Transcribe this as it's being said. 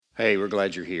Hey, we're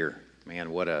glad you're here.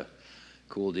 Man, what a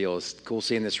cool deal. It's cool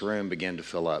seeing this room begin to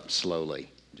fill up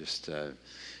slowly. Just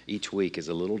each week is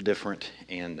a little different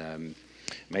and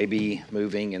maybe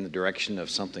moving in the direction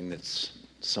of something that's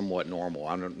somewhat normal.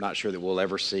 I'm not sure that we'll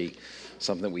ever see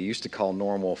something that we used to call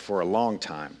normal for a long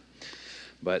time,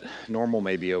 but normal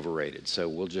may be overrated. So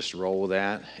we'll just roll with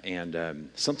that. And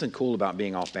something cool about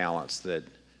being off balance that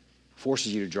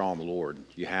forces you to draw on the Lord.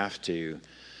 You have to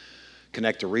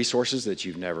connect to resources that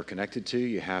you've never connected to.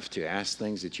 You have to ask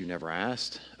things that you never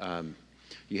asked.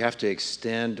 You have to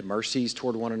extend mercies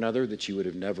toward one another that you would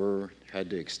have never had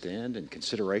to extend, and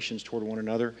considerations toward one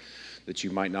another that you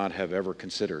might not have ever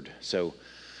considered. So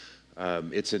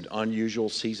it's an unusual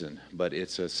season, but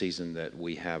it's a season that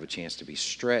we have a chance to be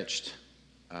stretched,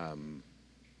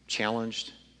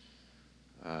 challenged.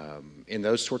 In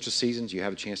those sorts of seasons, you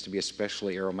have a chance to be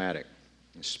especially aromatic,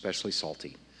 especially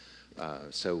salty.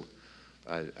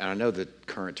 And I know the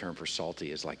current term for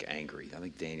salty is like angry. I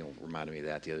think Daniel reminded me of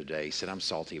that the other day. He said, I'm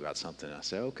salty about something. And I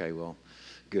said, okay, well,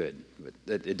 good. But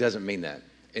it doesn't mean that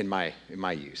in my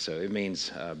use. So it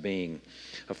means being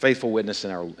a faithful witness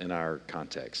in our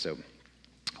context. So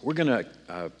we're going to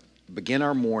begin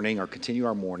our morning or continue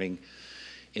our morning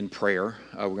in prayer.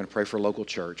 We're going to pray for a local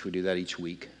church. We do that each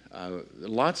week.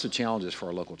 Lots of challenges for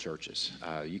our local churches.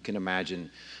 You can imagine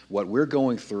what we're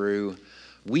going through.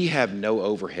 We have no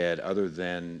overhead other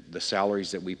than the salaries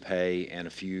that we pay and a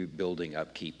few building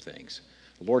upkeep things.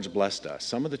 The Lord's blessed us.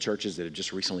 Some of the churches that have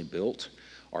just recently built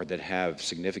or that have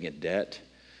significant debt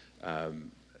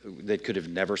that could have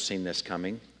never seen this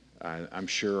coming, I'm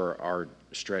sure are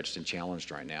stretched and challenged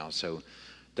right now. So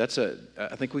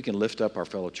I think we can lift up our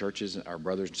fellow churches, our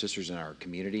brothers and sisters in our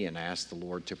community, and ask the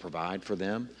Lord to provide for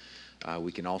them.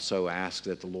 We can also ask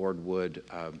that the Lord would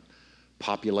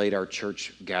populate our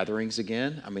church gatherings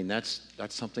again. I mean, that's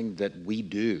something that we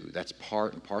do. That's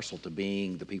part and parcel to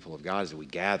being the people of God, is that we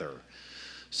gather.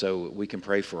 So we can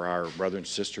pray for our brothers and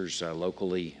sisters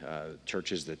locally,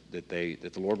 churches that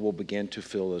the Lord will begin to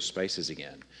fill those spaces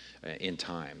again in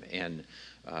time. And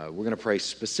we're going to pray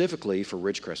specifically for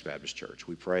Ridgecrest Baptist Church.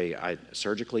 We pray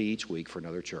surgically each week for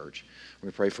another church.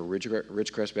 We pray for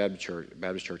Ridgecrest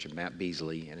Baptist Church and Matt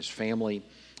Beasley and his family,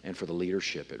 and for the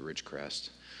leadership at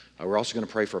Ridgecrest. We're also going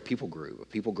to pray for a people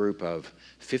group of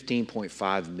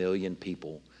 15.5 million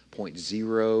people,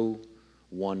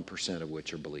 0.01% of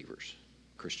which are believers,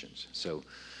 Christians. So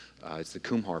it's the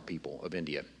Kumar people of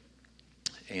India.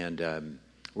 And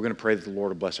we're going to pray that the Lord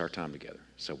will bless our time together.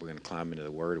 So we're going to climb into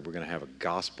the Word. We're going to have a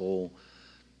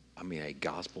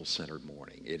gospel-centered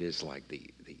morning. It is like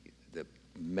the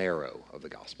marrow of the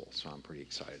gospel. So I'm pretty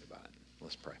excited about it.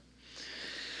 Let's pray.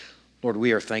 Lord,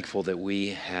 we are thankful that we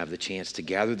have the chance to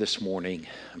gather this morning.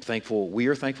 We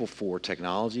are thankful for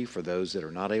technology, for those that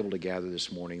are not able to gather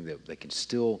this morning, that they can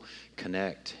still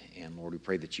connect. And Lord, we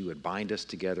pray that you would bind us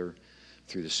together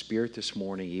through the Spirit this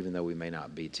morning, even though we may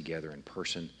not be together in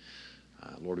person.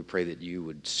 Lord, we pray that you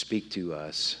would speak to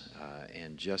us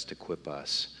and just equip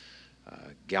us,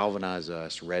 galvanize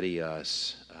us, ready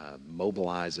us,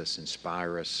 mobilize us,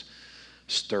 inspire us,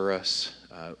 stir us,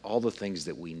 all the things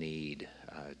that we need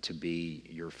to be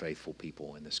your faithful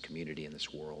people in this community, in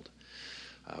this world.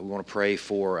 We want to pray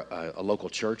for a local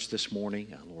church this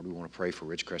morning. Lord, we want to pray for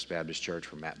Ridgecrest Baptist Church,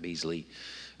 for Matt Beasley.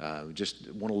 We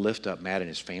just want to lift up Matt and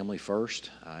his family first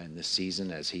in this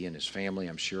season, as he and his family,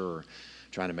 I'm sure, are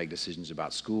trying to make decisions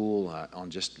about school, on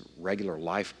just regular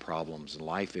life problems and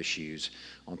life issues.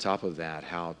 On top of that,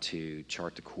 how to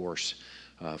chart the course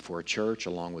for a church,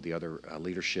 along with the other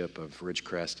leadership of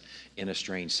Ridgecrest in a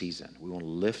strange season. We want to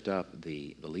lift up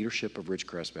the leadership of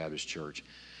Ridgecrest Baptist Church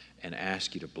and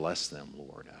ask you to bless them,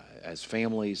 Lord, as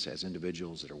families, as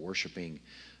individuals that are worshiping,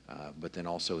 but then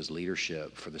also as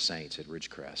leadership for the saints at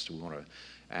Ridgecrest. We want to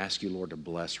ask you, Lord, to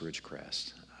bless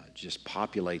Ridgecrest. Just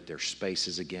populate their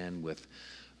spaces again with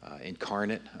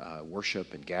incarnate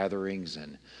worship and gatherings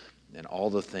and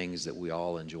all the things that we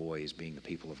all enjoy as being the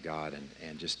people of God,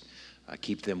 and just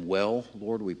keep them well,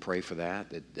 Lord. We pray for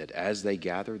that as they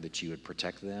gather, that you would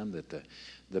protect them, that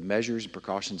the measures and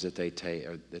precautions that they take,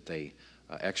 or that they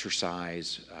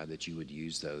exercise, that you would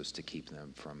use those to keep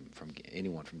them from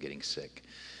anyone from getting sick.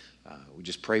 We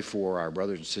just pray for our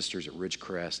brothers and sisters at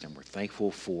Ridgecrest, and we're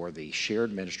thankful for the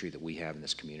shared ministry that we have in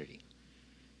this community.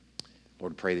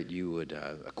 Lord, pray that you would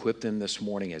equip them this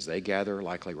morning as they gather,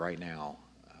 likely right now,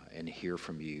 and hear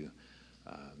from you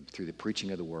through the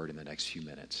preaching of the word in the next few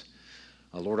minutes.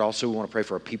 Lord, also we want to pray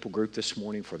for a people group this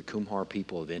morning, for the Kumar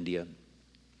people of India,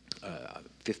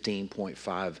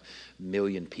 15.5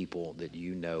 million people that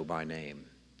you know by name,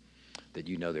 that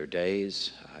you know their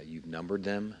days, you've numbered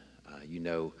them, you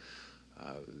know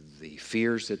the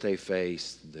fears that they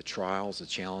face, the trials, the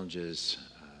challenges,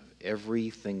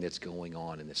 everything that's going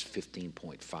on in this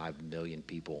 15.5 million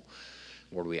people.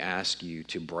 Lord, we ask you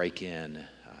to break in,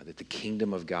 that the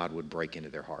kingdom of God would break into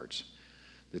their hearts,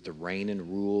 that the reign and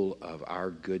rule of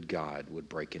our good God would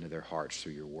break into their hearts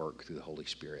through your work, through the Holy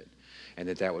Spirit, and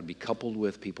that would be coupled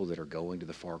with people that are going to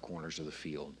the far corners of the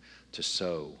field to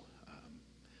sow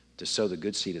the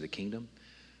good seed of the kingdom,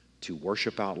 to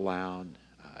worship out loud,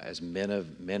 as men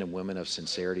and women of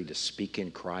sincerity, to speak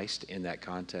in Christ in that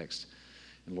context.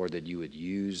 And Lord, that you would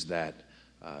use that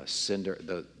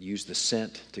use the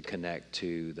scent to connect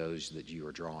to those that you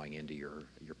are drawing into your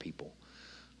people.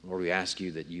 Lord, we ask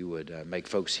you that you would make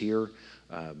folks here,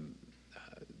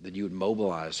 that you would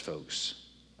mobilize folks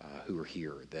who are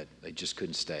here, that they just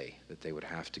couldn't stay, that they would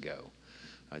have to go.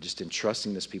 Just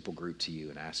entrusting this people group to you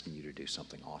and asking you to do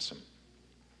something awesome.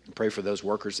 And pray for those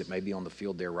workers that may be on the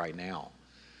field there right now,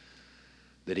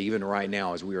 that even right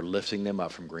now, as we are lifting them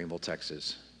up from Greenville,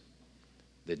 Texas,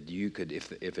 that you could,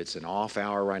 if it's an off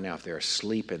hour right now, if they're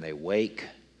asleep and they wake,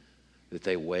 that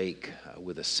they wake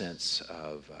with a sense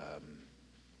of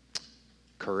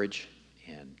courage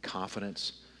and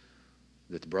confidence,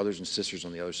 that the brothers and sisters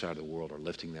on the other side of the world are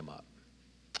lifting them up.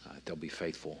 They'll be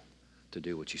faithful to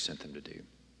do what you sent them to do.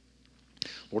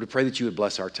 Lord, we pray that you would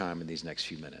bless our time in these next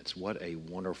few minutes. What a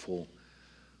wonderful,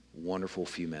 wonderful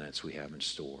few minutes we have in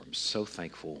store. I'm so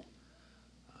thankful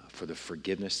for the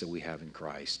forgiveness that we have in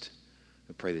Christ.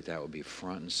 I pray that would be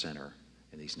front and center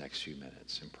in these next few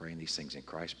minutes. And praying these things in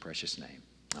Christ's precious name.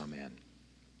 Amen.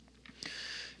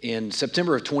 In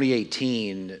September of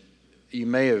 2018, you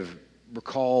may have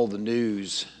recalled the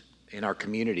news in our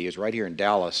community. It was right here in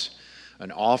Dallas.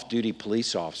 An off-duty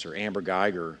police officer, Amber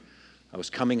Geiger, was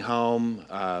coming home.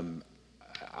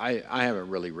 I haven't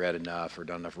really read enough or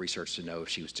done enough research to know if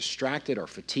she was distracted or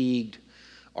fatigued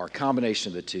or a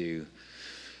combination of the two.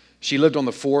 She lived on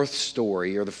the fourth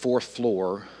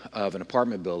floor of an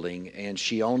apartment building, and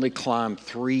she only climbed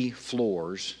 3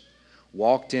 floors,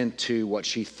 walked into what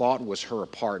she thought was her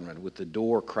apartment with the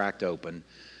door cracked open,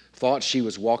 thought she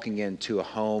was walking into a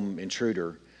home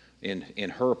intruder in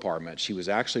her apartment. She was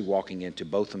actually walking into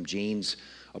Botham Jean's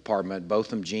apartment.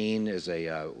 Botham Jean was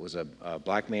a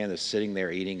black man that's sitting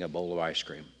there eating a bowl of ice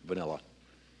cream, vanilla.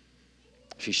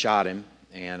 She shot him,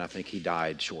 and I think he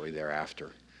died shortly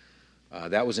thereafter.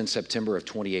 That was in September of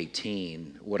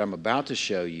 2018. What I'm about to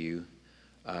show you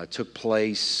took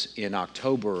place in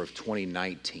October of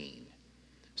 2019.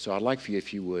 So I'd like for you,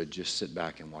 if you would, just sit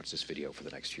back and watch this video for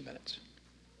the next few minutes.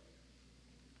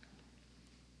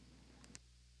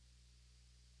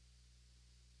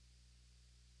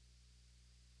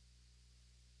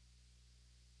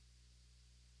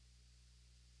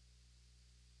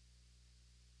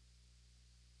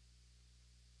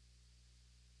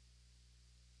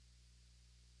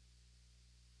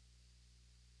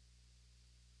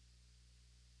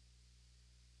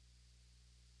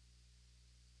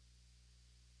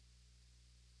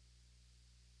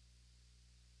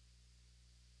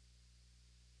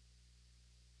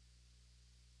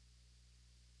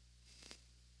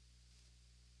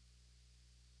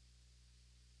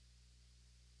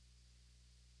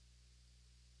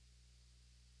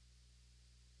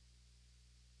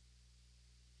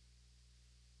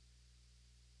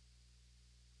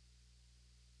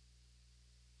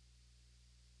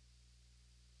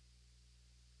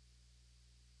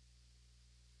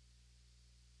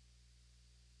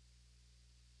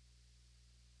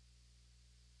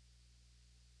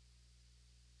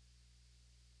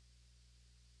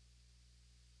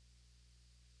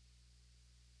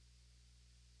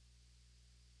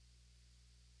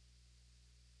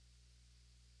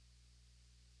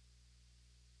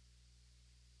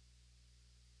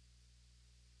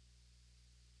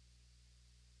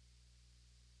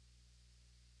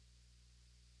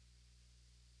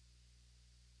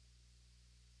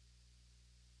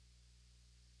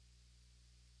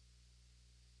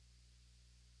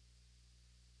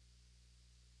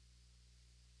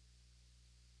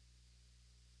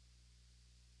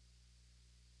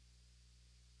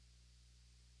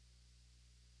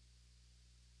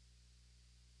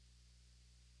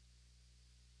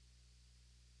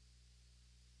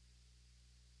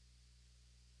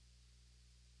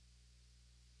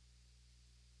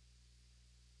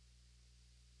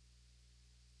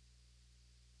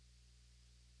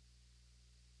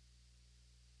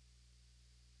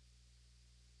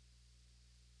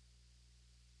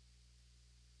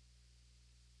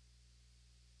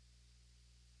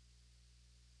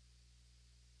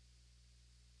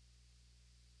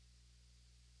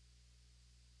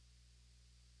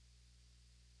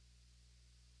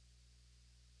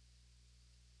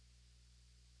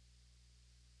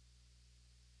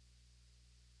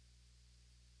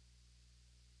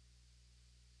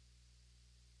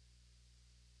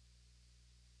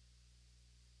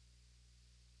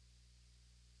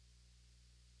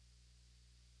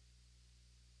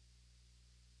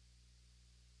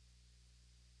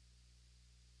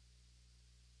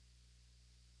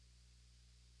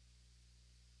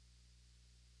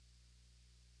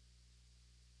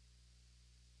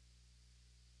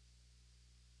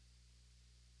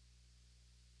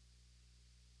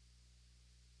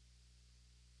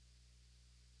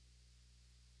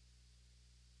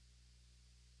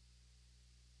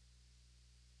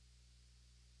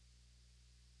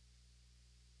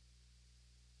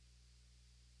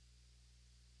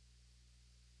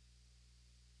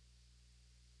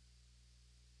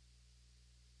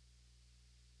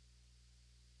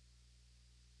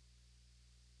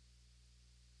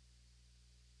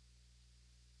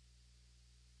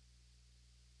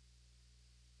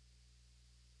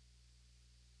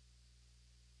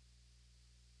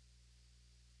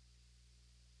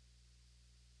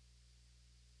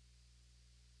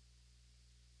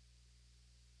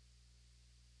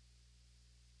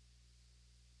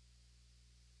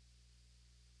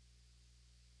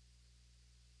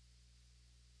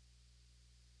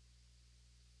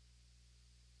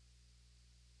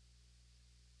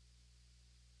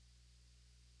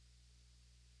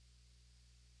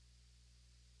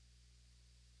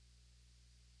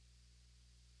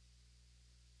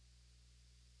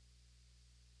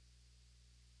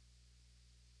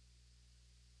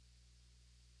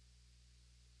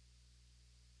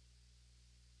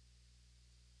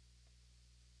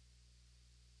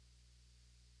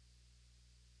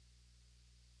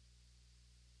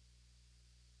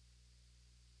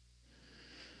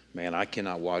 Man, I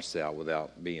cannot watch that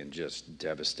without being just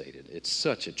devastated. It's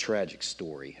such a tragic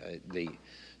story. The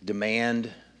demand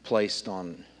placed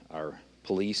on our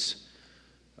police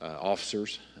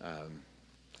officers,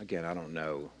 again, I don't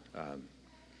know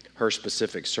her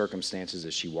specific circumstances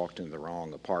as she walked into the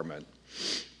wrong apartment,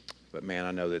 but man,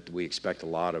 I know that we expect a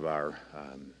lot of our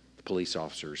police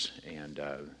officers, and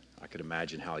I could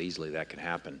imagine how easily that can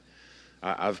happen.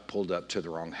 I've pulled up to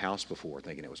the wrong house before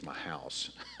thinking it was my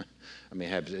house. I mean,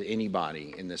 have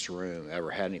anybody in this room ever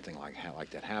had anything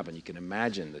like that happen? You can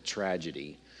imagine the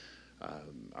tragedy.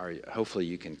 Hopefully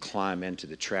you can climb into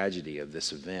the tragedy of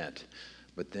this event,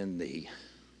 but then the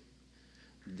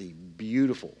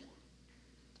beautiful,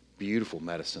 beautiful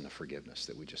medicine of forgiveness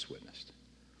that we just witnessed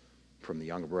from the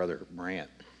younger brother,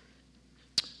 Brant.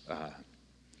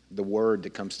 The word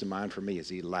that comes to mind for me is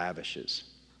he lavishes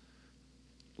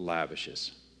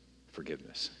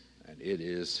forgiveness. And it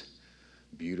is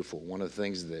beautiful. One of the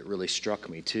things that really struck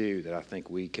me too that I think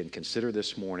we can consider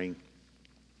this morning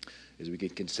is we can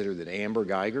consider that Amber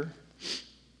Geiger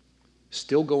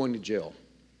still going to jail.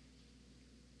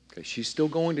 Okay, she's still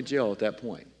going to jail at that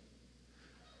point.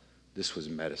 This was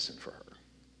medicine for her.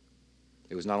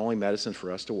 It was not only medicine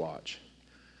for us to watch.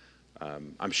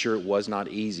 I'm sure it was not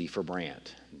easy for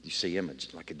Brant. You see him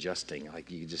like adjusting,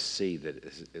 like you just see that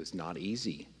it's not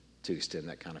easy to extend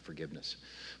that kind of forgiveness.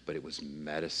 But it was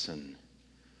medicine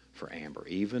for Amber,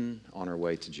 even on her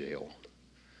way to jail.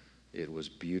 It was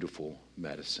beautiful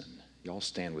medicine. Y'all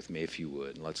stand with me if you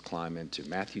would, and let's climb into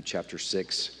Matthew chapter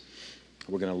 6.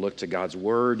 We're going to look to God's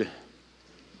word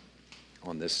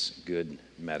on this good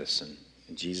medicine.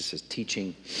 And Jesus is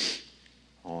teaching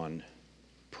on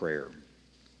prayer.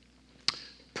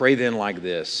 Pray then like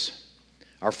this: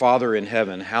 Our Father in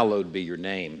heaven, hallowed be your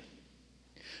name.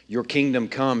 Your kingdom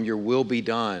come, your will be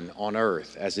done on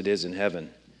earth as it is in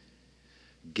heaven.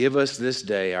 Give us this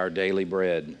day our daily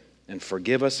bread, and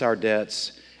forgive us our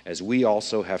debts as we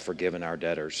also have forgiven our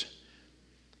debtors.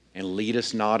 And lead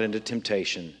us not into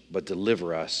temptation, but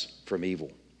deliver us from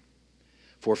evil.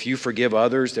 For if you forgive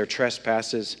others their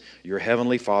trespasses, your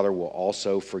heavenly Father will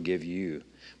also forgive you.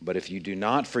 But if you do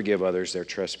not forgive others their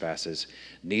trespasses,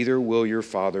 neither will your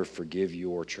Father forgive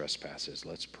your trespasses.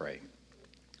 Let's pray.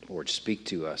 Lord, speak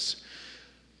to us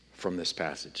from this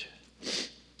passage.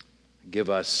 Give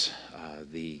us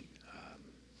the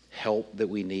help that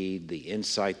we need, the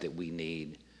insight that we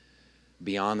need.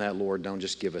 Beyond that, Lord, don't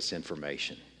just give us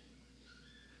information.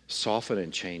 Soften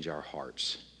and change our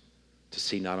hearts to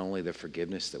see not only the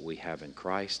forgiveness that we have in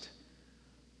Christ,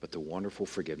 but the wonderful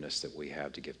forgiveness that we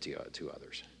have to give to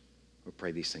others. We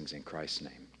pray these things in Christ's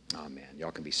name. Amen.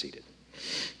 Y'all can be seated.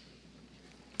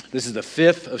 This is the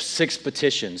fifth of 6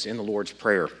 petitions in the Lord's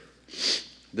Prayer.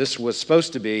 This was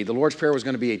supposed to be, the Lord's Prayer was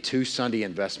going to be a 2-Sunday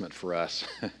investment for us.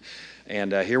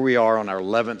 And here we are on our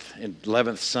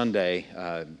 11th Sunday.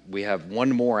 We have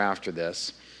one more after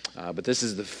this. But this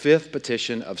is the 5th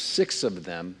petition of 6 of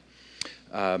them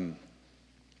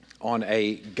on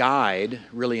a guide,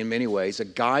 really in many ways, a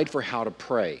guide for how to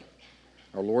pray.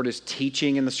 Our Lord is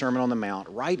teaching in the Sermon on the Mount,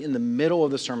 right in the middle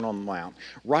of the Sermon on the Mount,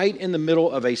 right in the middle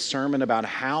of a sermon about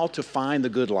how to find the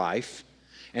good life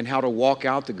and how to walk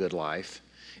out the good life,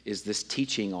 is this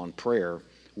teaching on prayer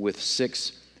with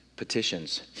 6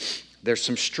 petitions. There's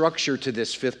some structure to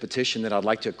this 5th petition that I'd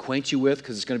like to acquaint you with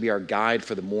because it's going to be our guide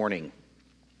for the morning.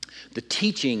 The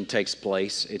teaching takes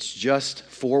place, it's just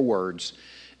 4 words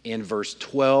in verse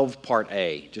 12, part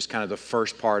A, just kind of the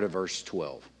first part of verse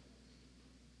 12.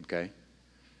 Okay?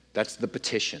 That's the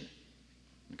petition.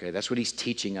 Okay, that's what he's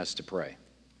teaching us to pray.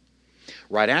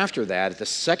 Right after that, the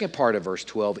second part of verse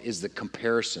 12 is the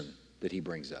comparison that he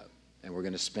brings up. And we're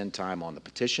going to spend time on the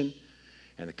petition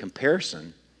and the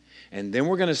comparison. And then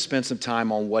we're going to spend some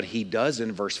time on what he does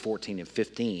in verse 14 and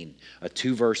 15, a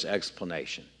 2-verse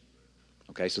explanation.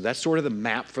 Okay, so that's sort of the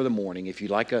map for the morning. If you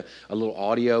like a little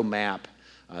audio map,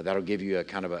 that'll give you a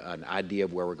kind of an idea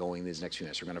of where we're going in these next few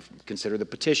minutes. We're going to consider the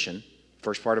petition,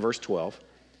 first part of verse 12,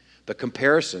 the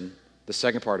comparison, the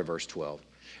second part of verse 12,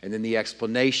 and then the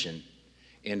explanation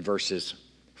in verses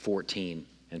 14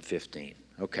 and 15.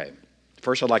 Okay,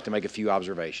 first I'd like to make a few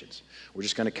observations. We're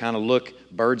just going to kind of look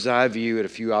bird's eye view at a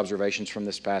few observations from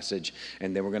this passage,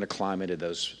 and then we're going to climb into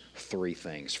those 3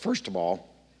 things. First of all,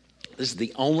 this is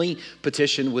the only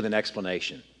petition with an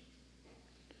explanation.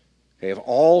 Okay, of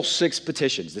all 6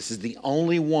 petitions, this is the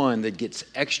only one that gets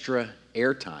extra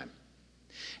airtime.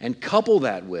 And couple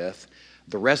that with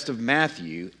the rest of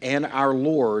Matthew and our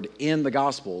Lord in the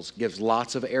Gospels gives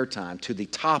lots of airtime to the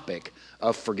topic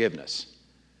of forgiveness.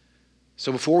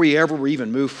 So before we ever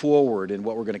even move forward in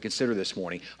what we're going to consider this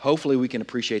morning, hopefully we can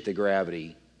appreciate the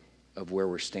gravity of where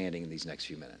we're standing in these next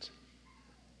few minutes.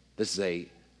 This is a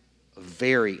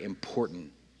very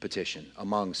important petition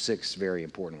among 6 very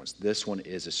important ones. This one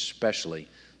is especially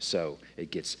so.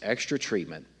 It gets extra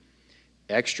treatment,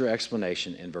 extra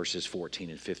explanation in verses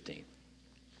 14 and 15.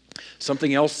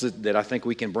 Something else that I think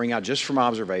we can bring out just from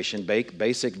observation,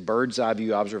 basic bird's eye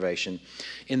view observation.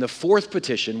 In the 4th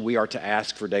petition, we are to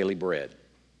ask for daily bread.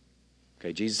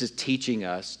 Okay, Jesus is teaching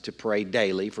us to pray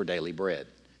daily for daily bread.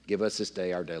 Give us this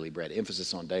day our daily bread.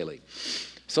 Emphasis on daily.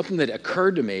 Something that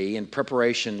occurred to me in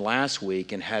preparation last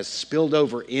week and has spilled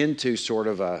over into sort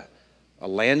of a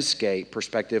landscape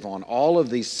perspective on all of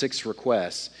these 6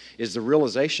 requests is the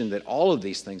realization that all of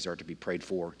these things are to be prayed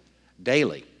for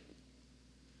daily.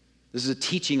 This is a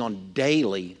teaching on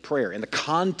daily prayer and the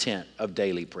content of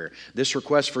daily prayer. This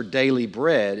request for daily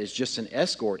bread is just an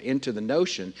escort into the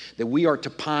notion that we are to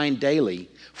pine daily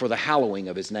for the hallowing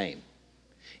of His name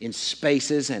in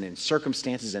spaces and in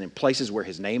circumstances and in places where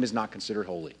His name is not considered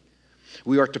holy.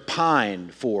 We are to pine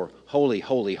for holy,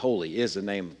 holy, holy is the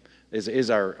name,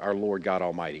 is our Lord God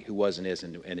Almighty, who was and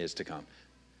is to come.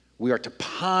 We are to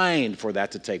pine for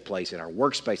that to take place in our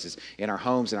workspaces, in our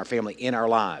homes, in our family, in our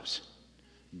lives.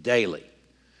 Daily.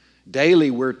 Daily,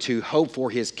 we're to hope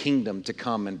for His kingdom to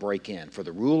come and break in, for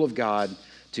the rule of God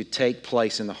to take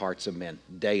place in the hearts of men.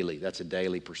 Daily. That's a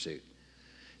daily pursuit.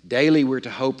 Daily, we're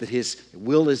to hope that His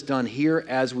will is done here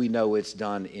as we know it's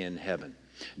done in heaven.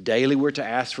 Daily, we're to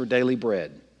ask for daily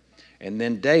bread. And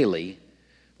then daily,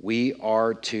 we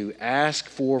are to ask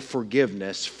for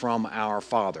forgiveness from our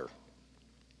Father.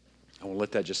 I want to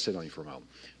let that just sit on you for a moment.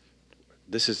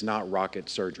 This is not rocket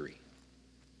surgery.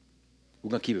 We're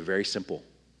going to keep it very simple.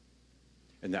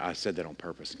 And I said that on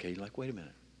purpose. Okay, you're like, wait a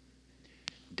minute.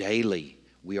 Daily,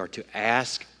 we are to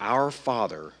ask our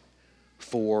Father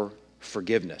for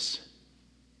forgiveness.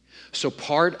 So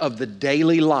part of the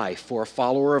daily life for a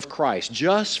follower of Christ,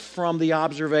 just from the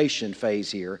observation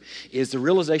phase here, is the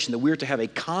realization that we're to have a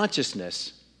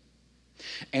consciousness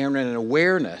and an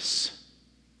awareness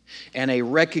and a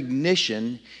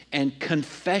recognition and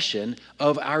confession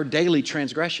of our daily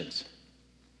transgressions.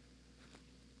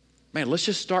 Man, let's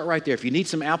just start right there. If you need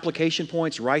some application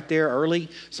points right there early,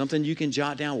 something you can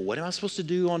jot down. What am I supposed to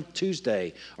do on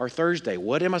Tuesday or Thursday?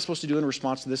 What am I supposed to do in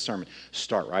response to this sermon?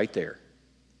 Start right there.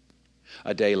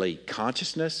 A daily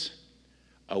consciousness,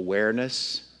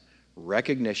 awareness,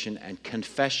 recognition, and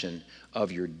confession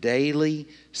of your daily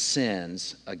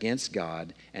sins against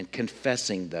God and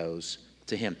confessing those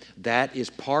to Him. That is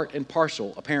part and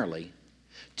parcel, apparently,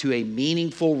 to a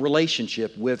meaningful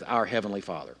relationship with our Heavenly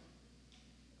Father.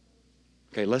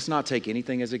 Okay, let's not take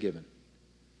anything as a given.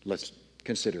 Let's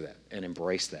consider that and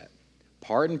embrace that.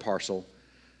 Part and parcel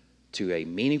to a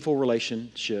meaningful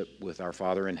relationship with our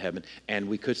Father in heaven, and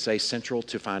we could say central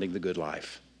to finding the good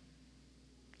life.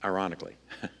 Ironically.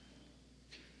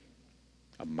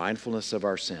 A mindfulness of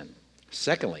our sin.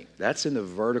 Secondly, that's in the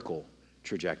vertical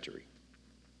trajectory.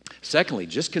 Secondly,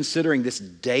 just considering this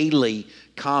daily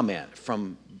comment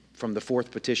from the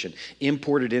 4th petition,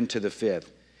 imported into the 5th,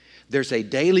 there's a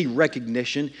daily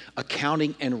recognition,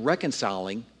 accounting, and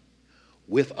reconciling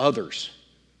with others.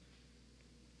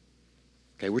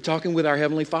 Okay, we're talking with our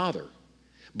Heavenly Father.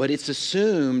 But it's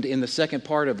assumed in the second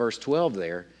part of verse 12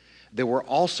 there that we're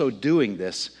also doing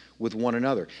this with one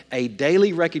another. A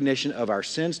daily recognition of our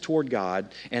sins toward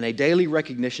God and a daily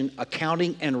recognition,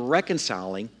 accounting, and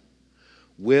reconciling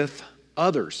with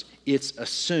others. It's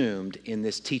assumed in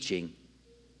this teaching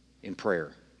in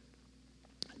prayer.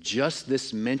 Just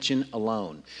this mention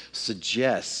alone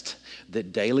suggests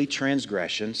that daily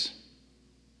transgressions,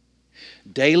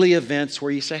 daily events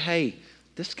where you say, hey,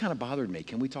 this kind of bothered me.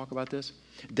 Can we talk about this?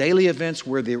 Daily events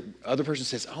where the other person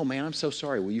says, oh man, I'm so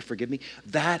sorry. Will you forgive me?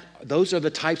 Those are the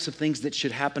types of things that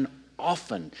should happen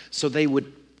often. So they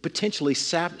would potentially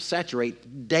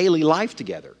saturate daily life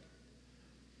together.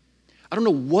 I don't know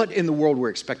what in the world we're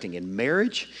expecting in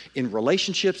marriage, in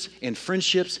relationships, in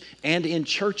friendships, and in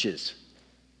churches.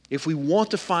 If we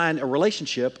want to find a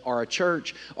relationship or a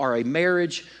church or a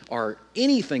marriage or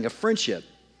anything, a friendship,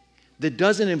 that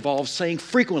doesn't involve saying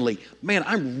frequently, man,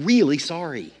 I'm really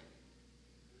sorry.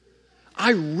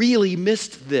 I really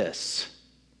missed this.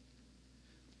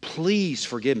 Please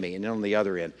forgive me. And then on the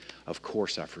other end, of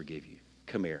course I forgive you.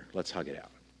 Come here, let's hug it out.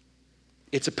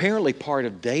 It's apparently part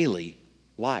of daily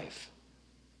life.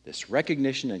 This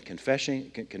recognition and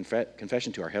confession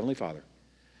to our Heavenly Father,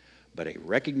 but a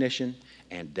recognition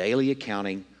and daily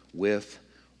accounting with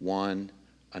one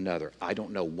another. I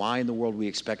don't know why in the world we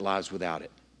expect lives without it.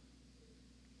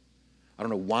 I don't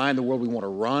know why in the world we want to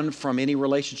run from any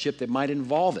relationship that might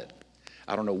involve it.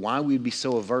 I don't know why we'd be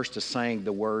so averse to saying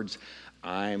the words,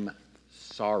 I'm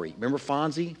sorry. Remember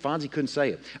Fonzie? Fonzie couldn't say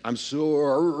it. I'm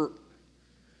sorry.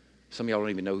 Some of y'all don't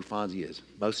even know who Fonzie is.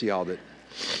 Most of y'all that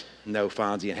know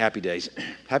Fonzie and Happy Days.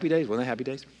 Happy Days? Wasn't that Happy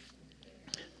Days?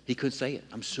 He couldn't say it.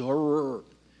 I'm sorry.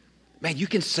 Man, you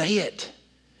can say it.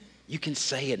 You can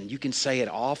say it, and you can say it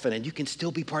often, and you can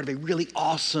still be part of a really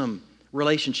awesome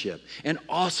relationship, an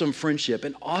awesome friendship,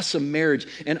 an awesome marriage,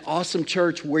 an awesome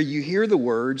church where you hear the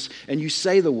words and you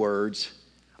say the words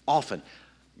often.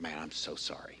 Man, I'm so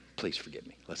sorry. Please forgive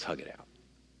me. Let's hug it out.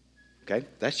 Okay?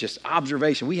 That's just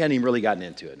observation. We hadn't even really gotten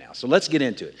into it now. So let's get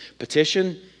into it.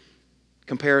 Petition,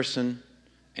 comparison,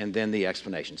 and then the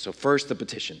explanation. So first, the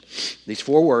petition. These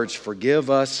 4 words, forgive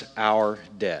us our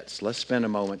debts. Let's spend a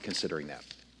moment considering that.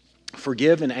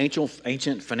 Forgive in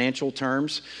ancient financial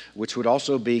terms, which would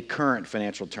also be current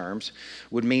financial terms,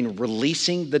 would mean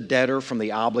releasing the debtor from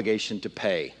the obligation to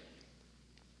pay.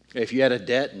 If you had a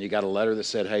debt and you got a letter that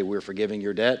said, hey, we're forgiving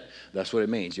your debt, that's what it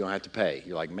means. You don't have to pay.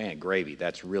 You're like, man, gravy,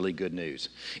 that's really good news.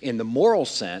 In the moral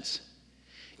sense,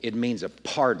 it means a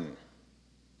pardon.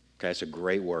 Okay, that's a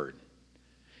great word.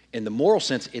 In the moral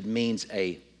sense, it means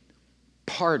a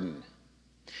pardon.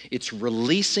 It's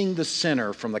releasing the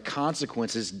sinner from the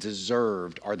consequences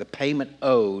deserved or the payment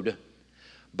owed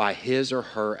by his or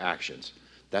her actions.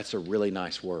 That's a really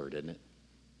nice word, isn't it?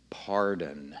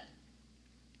 Pardon.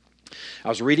 I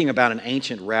was reading about an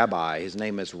ancient rabbi. His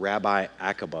name is Rabbi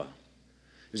Akiba.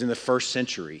 He was in the 1st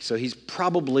century. So he's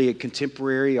probably a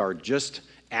contemporary or just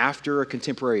after a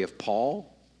contemporary of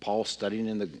Paul. Paul studying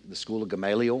in the school of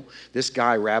Gamaliel. This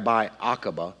guy, Rabbi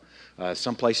Akiba,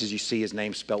 some places you see his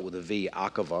name spelt with a V,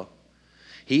 Akiva.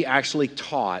 He actually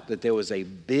taught that there was a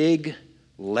big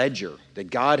ledger, that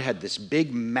God had this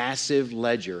big, massive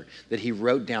ledger that he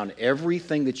wrote down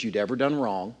everything that you'd ever done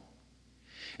wrong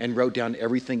and wrote down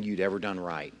everything you'd ever done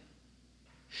right.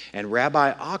 And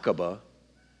Rabbi Akiba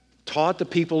taught the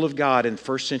people of God in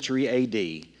 1st century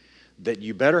AD that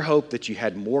you better hope that you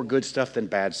had more good stuff than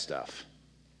bad stuff.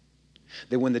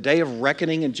 That when the day of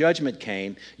reckoning and judgment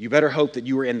came, you better hope that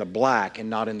you were in the black and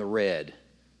not in the red.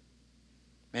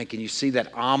 Man, can you see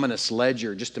that ominous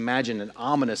ledger? Just imagine an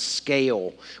ominous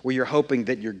scale where you're hoping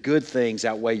that your good things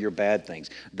outweigh your bad things.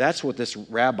 That's what this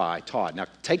rabbi taught. Now,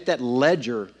 take that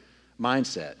ledger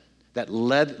mindset, that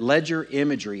ledger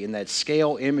imagery and that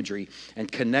scale imagery,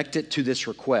 and connect it to this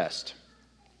request.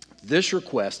 This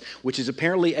request, which is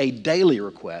apparently a daily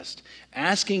request,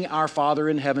 asking our Father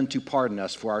in heaven to pardon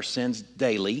us for our sins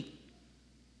daily,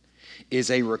 is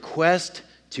a request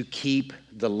to keep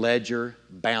the ledger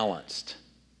balanced.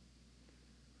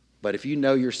 But if you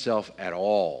know yourself at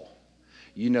all,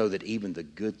 you know that even the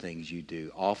good things you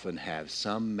do often have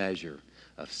some measure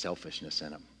of selfishness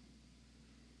in them.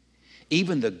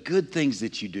 Even the good things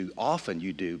that you do, often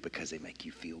you do because they make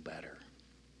you feel better.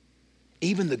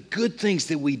 Even the good things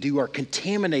that we do are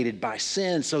contaminated by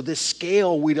sin. So this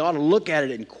scale, we ought to look at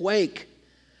it and quake.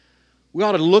 We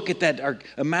ought to look at that, or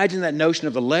imagine that notion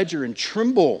of the ledger and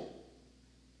tremble.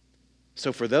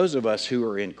 So for those of us who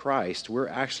are in Christ, we're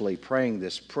actually praying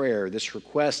this prayer, this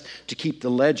request to keep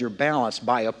the ledger balanced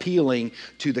by appealing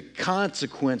to the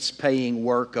consequence-paying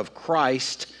work of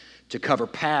Christ to cover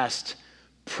past,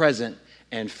 present,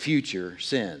 and future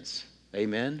sins.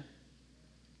 Amen?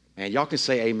 And y'all can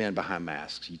say amen behind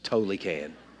masks. You totally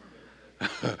can.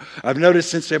 I've noticed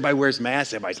since everybody wears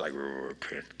masks, everybody's like,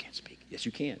 can't speak. Yes,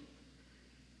 you can.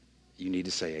 You need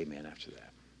to say amen after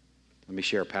that. Let me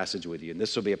share a passage with you. And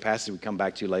this will be a passage we come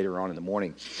back to later on in the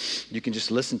morning. You can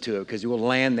just listen to it because you will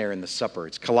land there in the supper.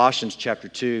 It's Colossians chapter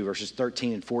 2, verses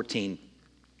 13 and 14.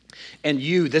 And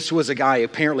this was a guy who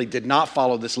apparently did not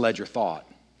follow this ledger thought,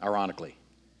 ironically.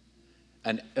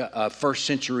 A 1st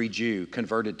century Jew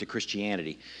converted to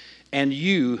Christianity. And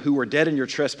you, who were dead in your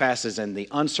trespasses and the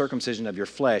uncircumcision of your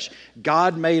flesh,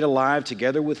 God made alive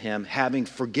together with him, having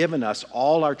forgiven us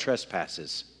all our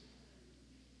trespasses,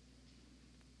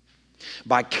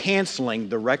 by canceling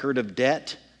the record of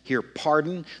debt, here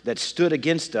pardon, that stood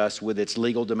against us with its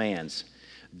legal demands.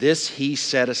 This he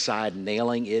set aside,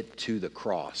 nailing it to the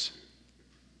cross.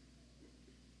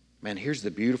 Man, here's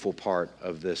the beautiful part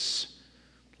of this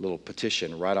little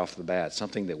petition right off the bat.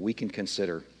 Something that we can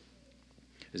consider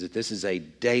is that this is a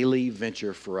daily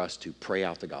venture for us to pray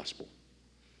out the gospel.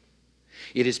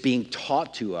 It is being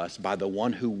taught to us by the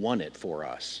one who won it for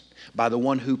us, by the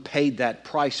one who paid that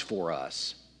price for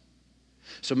us.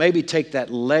 So maybe take that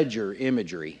ledger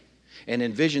imagery and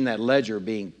envision that ledger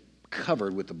being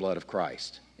covered with the blood of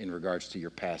Christ in regards to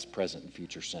your past, present, and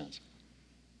future sins.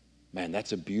 Man,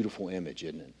 that's a beautiful image,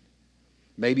 isn't it?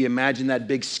 Maybe imagine that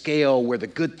big scale where the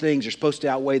good things are supposed to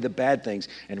outweigh the bad things,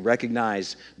 and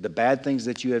recognize the bad things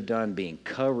that you have done being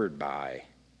covered by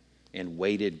and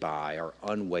weighted by, or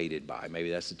unweighted by, maybe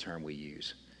that's the term we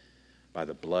use, by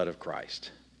the blood of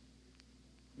Christ.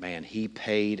 Man, he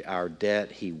paid our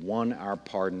debt. He won our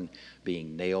pardon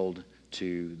being nailed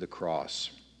to the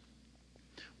cross.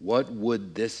 What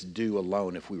would this do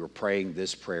alone if we were praying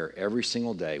this prayer every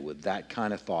single day with that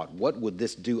kind of thought? What would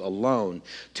this do alone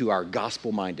to our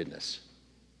gospel-mindedness?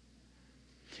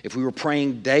 If we were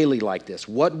praying daily like this,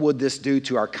 what would this do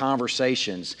to our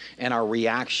conversations and our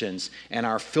reactions and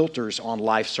our filters on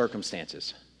life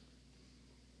circumstances?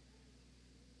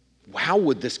 How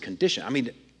would this condition? I mean,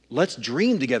 let's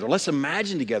dream together. Let's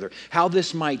imagine together how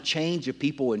this might change a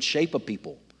people and shape a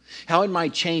people. How it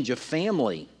might change a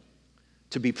family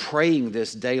to be praying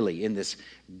this daily in this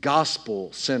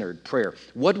gospel-centered prayer.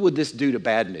 What would this do to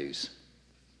bad news?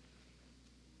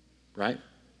 Right?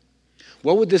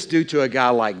 What would this do to a guy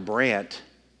like Brant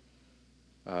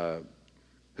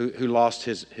who lost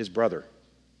his brother?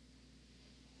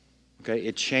 Okay,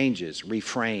 it changes,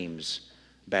 reframes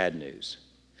bad news.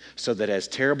 So that as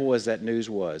terrible as that news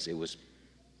was, it was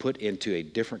put into a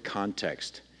different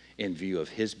context in view of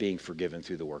his being forgiven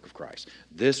through the work of Christ.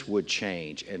 This would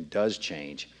change and does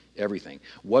change everything.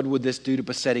 What would this do to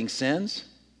besetting sins?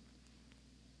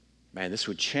 Man, this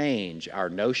would change our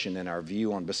notion and our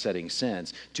view on besetting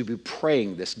sins to be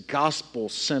praying this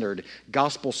gospel-centered,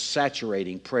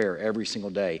 gospel-saturating prayer every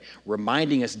single day,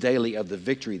 reminding us daily of the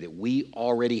victory that we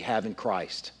already have in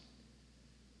Christ.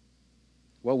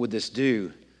 What would this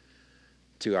do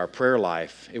to our prayer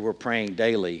life if we're praying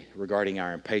daily regarding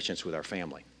our impatience with our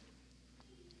family?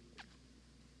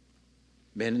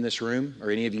 Men in this room, are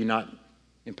any of you not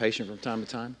impatient from time to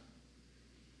time?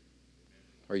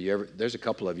 Are you ever? There's a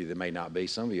couple of you that may not be.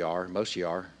 Some of you are. Most of you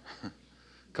are. A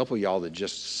couple of y'all that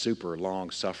just super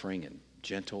long suffering and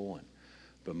gentle,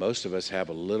 but most of us have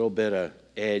a little bit of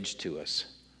edge to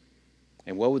us.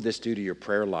 And what would this do to your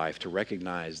prayer life to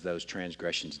recognize those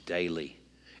transgressions daily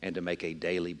and to make a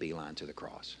daily beeline to the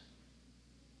cross?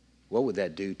 What would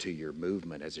that do to your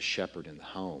movement as a shepherd in the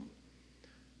home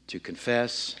to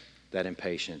confess that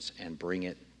impatience and bring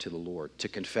it to the Lord? To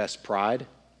confess pride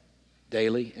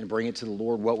daily and bring it to the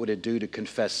Lord? What would it do to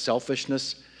confess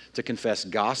selfishness? To confess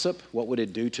gossip? What would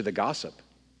it do to the gossip?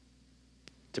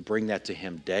 To bring that to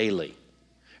Him daily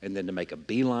and then to make a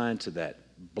beeline to that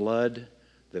blood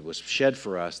that was shed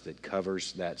for us that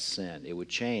covers that sin. It would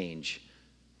change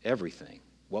everything.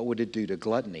 What would it do to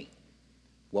gluttony?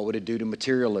 What would it do to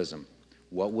materialism?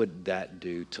 What would that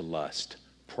do to lust?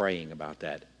 Praying about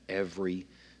that every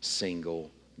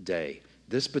single day.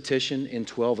 This petition in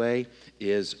 12a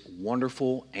is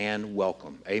wonderful and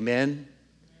welcome. Amen?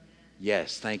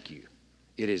 Yes, thank you.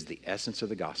 It is the essence of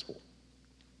the gospel.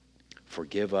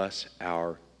 Forgive us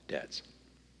our debts.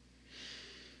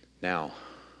 Now,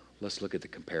 let's look at the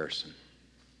comparison.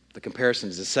 The comparison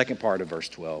is the second part of verse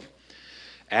 12.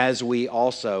 As we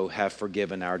also have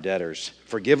forgiven our debtors.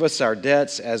 Forgive us our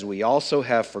debts as we also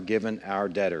have forgiven our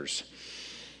debtors.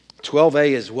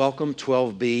 12a is welcome,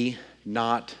 12b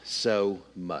not so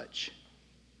much.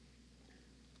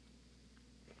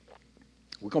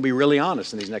 We're going to be really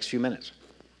honest in these next few minutes.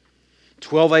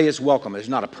 12a is welcome. There's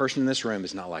not a person in this room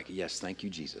that's not like, yes, thank you,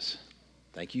 Jesus.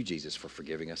 Thank you, Jesus, for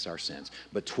forgiving us our sins.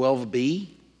 But 12b,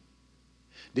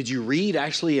 did you read,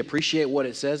 actually appreciate what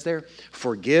it says there?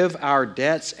 Forgive our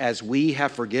debts as we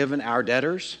have forgiven our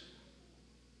debtors.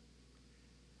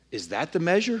 Is that the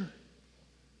measure?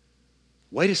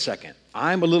 Wait a second.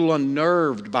 I'm a little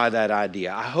unnerved by that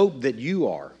idea. I hope that you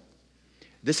are.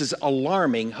 This is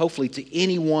alarming, hopefully, to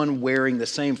anyone wearing the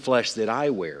same flesh that I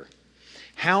wear.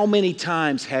 How many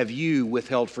times have you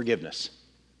withheld forgiveness?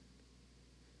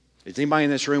 Is anybody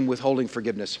in this room withholding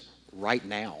forgiveness right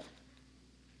now?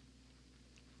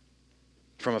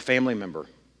 From a family member,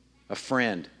 a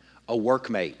friend, a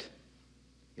workmate.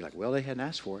 You're like, well, they hadn't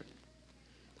asked for it.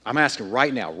 I'm asking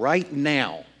right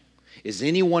now, is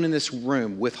anyone in this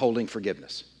room withholding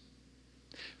forgiveness?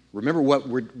 Remember what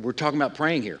we're talking about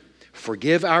praying here.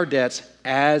 Forgive our debts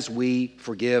as we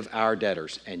forgive our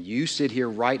debtors. And you sit here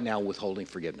right now withholding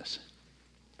forgiveness.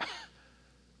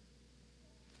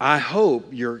 I hope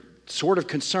you're sort of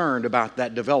concerned about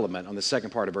that development on the second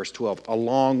part of verse 12,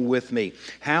 along with me.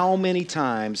 How many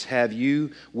times have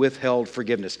you withheld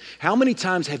forgiveness? How many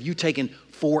times have you taken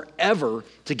forever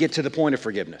to get to the point of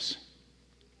forgiveness?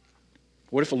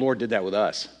 What if the Lord did that with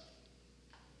us?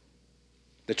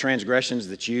 The transgressions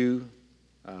that you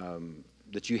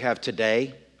have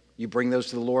today, you bring those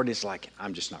to the Lord, it's like,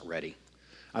 I'm just not ready.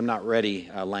 I'm not ready,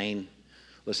 Lane.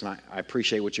 Listen, I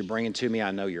appreciate what you're bringing to me.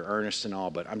 I know you're earnest and all,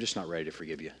 but I'm just not ready to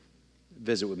forgive you.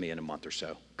 Visit with me in a month or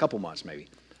so. A couple months maybe.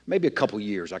 Maybe a couple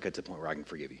years, I get to the point where I can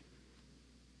forgive you.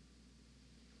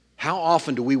 How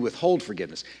often do we withhold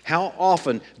forgiveness? How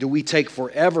often do we take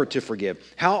forever to forgive?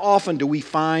 How often do we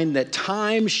find that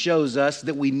time shows us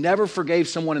that we never forgave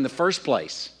someone in the first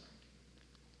place?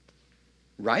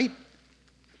 Right?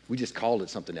 We just called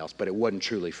it something else, but it wasn't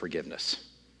truly forgiveness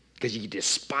because you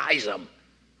despise them.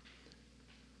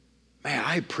 Man,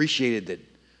 I appreciated that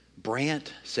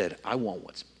Brant said, I want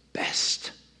what's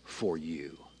best for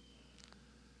you.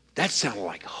 That sounded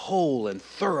like whole and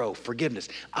thorough forgiveness.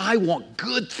 I want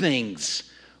good things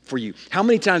for you. How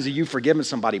many times have you forgiven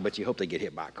somebody, but you hope they get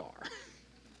hit by a car?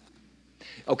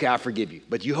 Okay, I forgive you,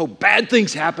 but you hope bad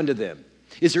things happen to them.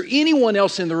 Is there anyone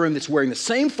else in the room that's wearing the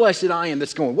same flesh that I am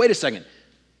that's going, wait a second.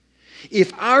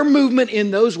 If our movement in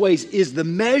those ways is the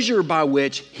measure by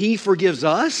which he forgives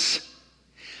us,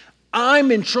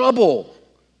 I'm in trouble.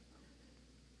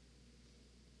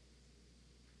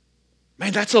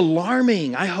 Man, that's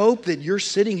alarming. I hope that you're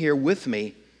sitting here with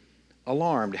me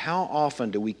alarmed. How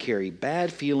often do we carry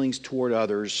bad feelings toward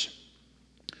others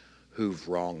who've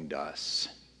wronged us?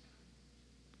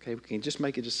 Okay, can you just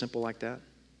make it just simple like that?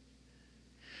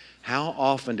 How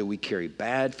often do we carry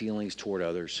bad feelings toward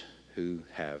others who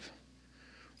have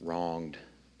wronged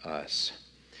us?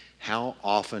 How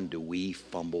often do we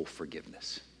fumble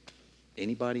forgiveness?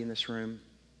 Anybody in this room?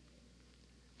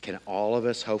 Can all of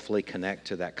us hopefully connect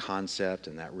to that concept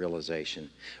and that realization?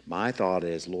 My thought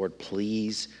is, Lord,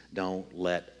 please don't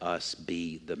let us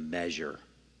be the measure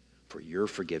for your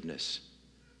forgiveness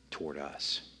toward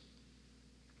us.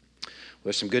 Well,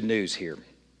 there's some good news here.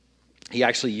 He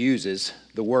actually uses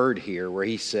the word here where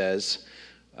he says,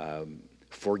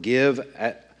 forgive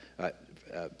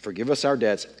us our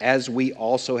debts as we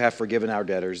also have forgiven our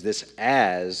debtors. This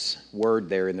 "as" word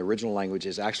there in the original language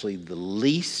is actually the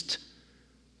least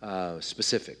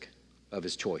specific of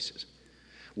his choices.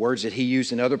 Words that he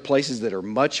used in other places that are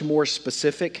much more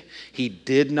specific, he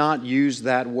did not use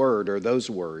that word or those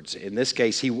words. In this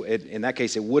case, in that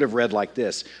case, it would have read like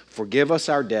this: forgive us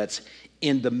our debts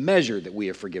in the measure that we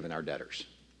have forgiven our debtors.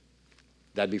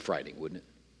 That'd be frightening, wouldn't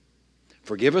it?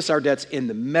 Forgive us our debts in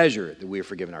the measure that we have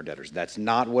forgiven our debtors. That's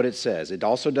not what it says. It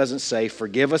also doesn't say,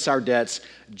 forgive us our debts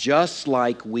just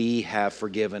like we have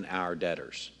forgiven our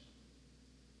debtors.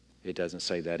 It doesn't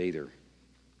say that either.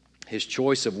 His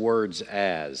choice of words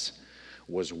 "as"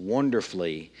 was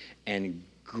wonderfully and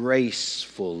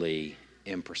gracefully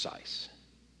imprecise.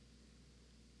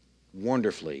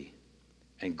 Wonderfully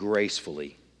and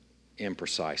gracefully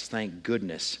imprecise. Thank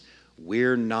goodness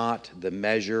we're not the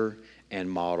measure and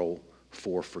model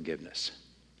for forgiveness.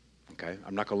 Okay?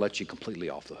 I'm not going to let you completely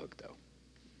off the hook, though,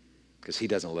 because he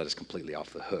doesn't let us completely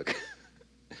off the hook.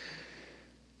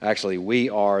 Actually, we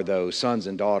are those sons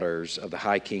and daughters of the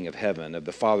high King of heaven, of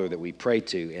the Father that we pray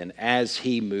to, and as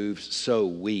he moves, so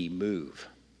we move.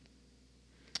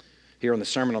 Here on the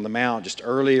Sermon on the Mount, just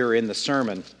earlier in the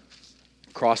sermon,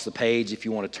 across the page, if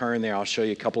you want to turn there, I'll show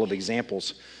you a couple of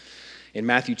examples. In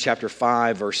Matthew chapter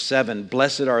 5, verse 7,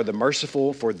 blessed are the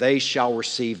merciful, for they shall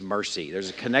receive mercy. There's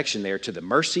a connection there to the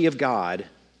mercy of God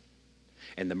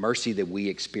and the mercy that we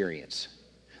experience.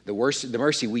 The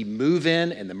mercy we move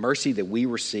in and the mercy that we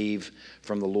receive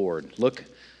from the Lord. Look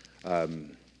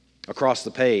across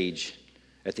the page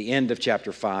at the end of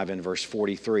chapter 5 and verse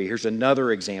 43. Here's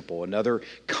another example, another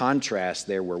contrast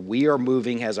there where we are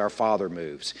moving as our Father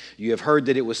moves. You have heard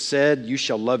that it was said, you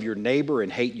shall love your neighbor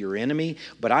and hate your enemy.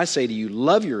 But I say to you,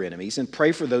 love your enemies and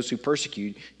pray for those who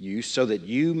persecute you, so that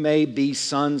you may be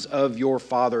sons of your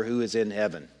Father who is in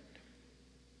heaven.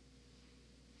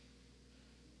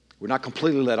 We're not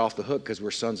completely let off the hook because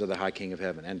we're sons of the high King of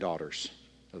heaven and daughters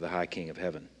of the high King of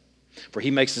heaven. For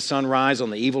he makes the sun rise on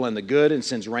the evil and the good and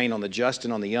sends rain on the just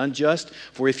and on the unjust.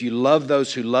 For if you love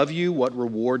those who love you, what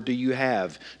reward do you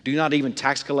have? Do not even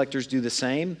tax collectors do the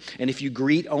same? And if you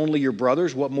greet only your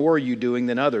brothers, what more are you doing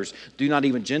than others? Do not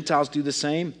even Gentiles do the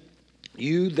same?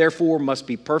 You therefore must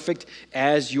be perfect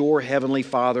as your heavenly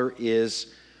Father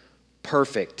is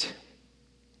perfect.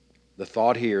 The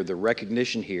thought here, the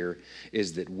recognition here,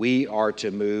 is that we are to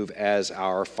move as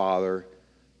our Father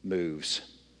moves.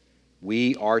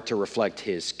 We are to reflect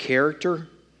his character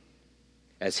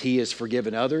as he has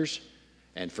forgiven others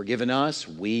and forgiven us.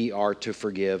 We are to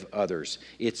forgive others.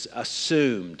 It's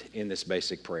assumed in this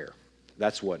basic prayer.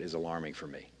 That's what is alarming for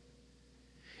me.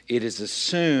 It is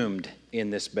assumed in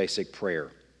this basic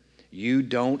prayer. You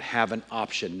don't have an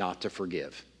option not to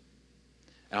forgive.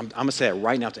 And I'm going to say it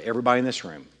right now to everybody in this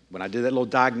room. When I did that little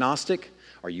diagnostic,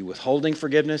 are you withholding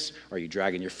forgiveness? Are you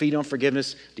dragging your feet on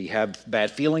forgiveness? Do you have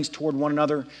bad feelings toward one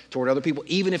another, toward other people,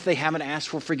 even if they haven't asked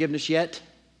for forgiveness yet?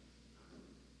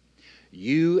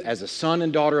 You, as a son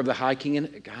and daughter of the high King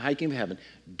of heaven,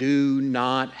 do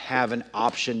not have an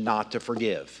option not to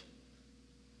forgive.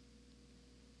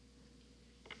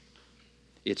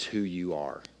 It's who you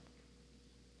are.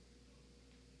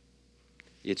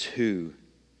 It's who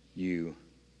you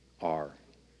are.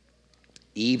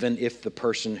 Even if the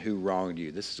person who wronged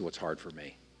you, this is what's hard for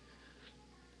me.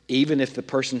 Even if the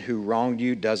person who wronged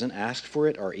you doesn't ask for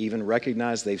it or even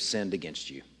recognize they've sinned against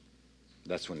you.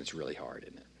 That's when it's really hard,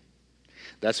 isn't it?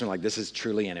 That's when this is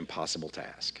truly an impossible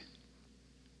task.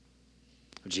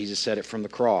 Jesus said it from the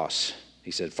cross.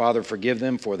 He said, Father, forgive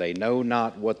them, for they know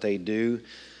not what they do.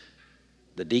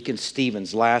 The deacon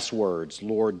Stephen's last words,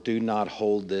 Lord, do not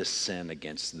hold this sin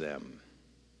against them.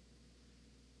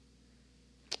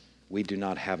 We do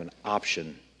not have an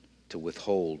option to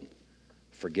withhold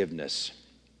forgiveness.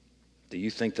 Do you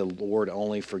think the Lord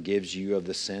only forgives you of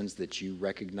the sins that you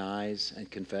recognize and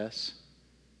confess?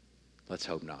 Let's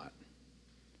hope not.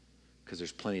 Because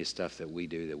there's plenty of stuff that we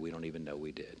do that we don't even know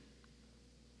we did.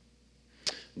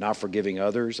 Not forgiving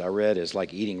others, I read, is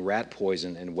like eating rat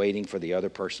poison and waiting for the other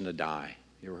person to die.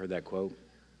 You ever heard that quote?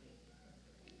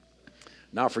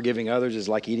 Not forgiving others is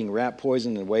like eating rat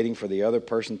poison and waiting for the other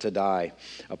person to die.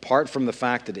 Apart from the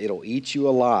fact that it'll eat you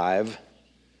alive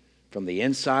from the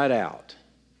inside out,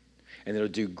 and it'll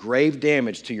do grave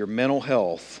damage to your mental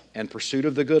health and pursuit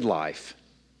of the good life,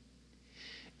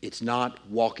 it's not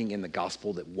walking in the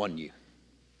gospel that won you.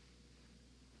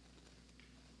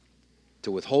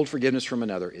 To withhold forgiveness from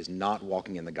another is not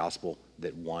walking in the gospel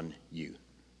that won you.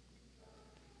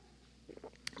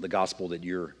 The gospel that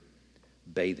you're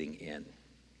bathing in.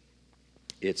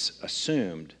 It's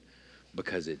assumed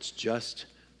because it's just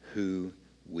who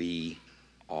we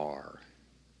are.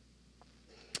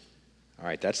 All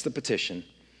right, that's the petition,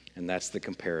 and that's the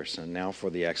comparison. Now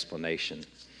for the explanation.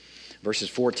 Verses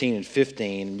 14 and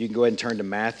 15, you can go ahead and turn to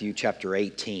Matthew chapter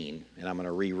 18, and I'm going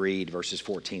to reread verses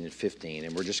 14 and 15,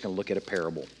 and we're just going to look at a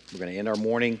parable. We're going to end our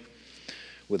morning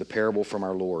with a parable from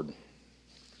our Lord.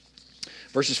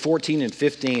 Verses 14 and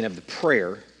 15 of the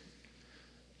prayer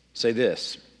say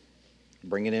this.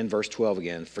 Bring it in, verse 12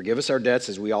 again. Forgive us our debts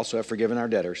as we also have forgiven our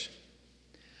debtors.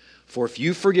 For if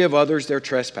you forgive others their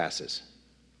trespasses,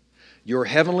 your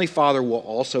heavenly Father will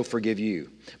also forgive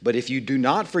you. But if you do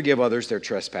not forgive others their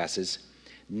trespasses,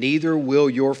 neither will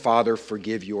your Father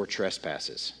forgive your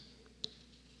trespasses.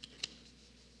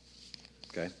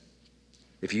 Okay?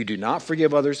 If you do not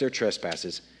forgive others their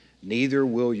trespasses, neither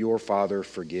will your Father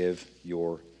forgive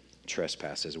your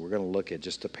trespasses. We're going to look at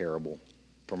just a parable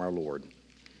from our Lord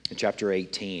in chapter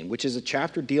 18, which is a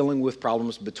chapter dealing with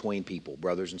problems between people,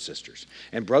 brothers and sisters.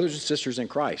 And brothers and sisters in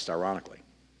Christ, ironically.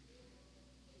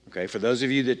 Okay, for those of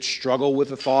you that struggle with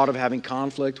the thought of having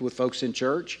conflict with folks in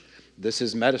church, this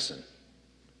is medicine.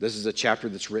 This is a chapter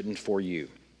that's written for you.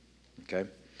 Okay?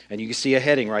 And you can see a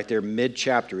heading right there,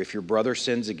 mid-chapter. If your brother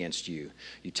sins against you,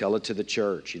 you tell it to the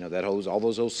church. You know, that holds all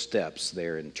those old steps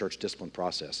there in church discipline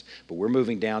process. But we're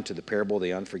moving down to the parable of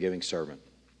the unforgiving servant.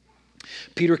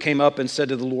 Peter came up and said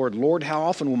to the Lord, Lord, how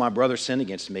often will my brother sin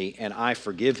against me and I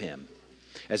forgive him?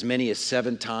 As many as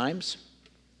 7 times?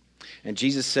 And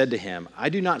Jesus said to him, I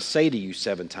do not say to you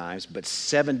 7 times, but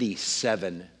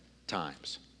 77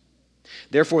 times.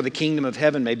 Therefore, the kingdom of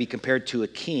heaven may be compared to a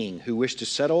king who wished to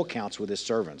settle accounts with his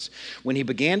servants. When he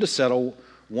began to settle,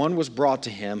 one was brought to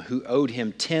him who owed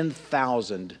him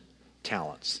 10,000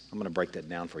 talents. I'm going to break that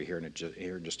down for you here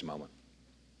in just a moment.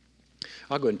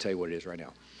 I'll go ahead and tell you what it is right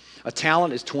now. A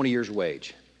talent is 20 years'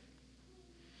 wage.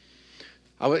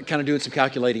 I was kind of doing some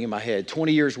calculating in my head.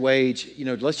 20 years' wage,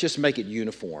 let's just make it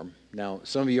uniform. Now,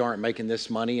 some of you aren't making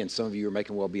this money, and some of you are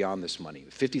making well beyond this money.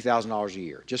 $50,000 a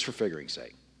year, just for figuring's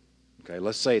sake. Okay,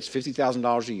 let's say it's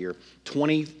 $50,000 a year.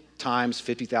 20 times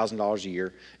 $50,000 a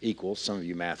year equals, some of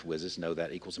you math whizzes know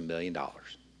that equals $1 million.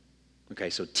 Okay,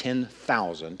 so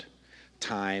 10,000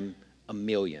 times $1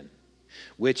 million,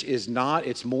 which is not,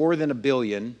 it's more than $1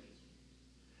 billion,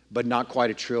 but not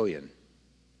quite $1 trillion.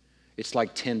 It's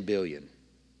like 10 billion.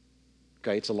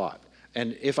 Okay, it's a lot.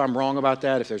 And if I'm wrong about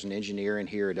that, if there's an engineer in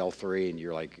here at L3 and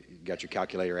you're like, got your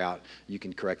calculator out, you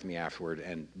can correct me afterward.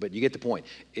 But you get the point.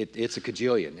 It's a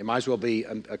cajillion. It might as well be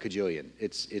a cajillion.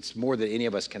 It's more than any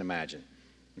of us can imagine.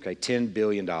 Okay, $10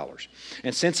 billion.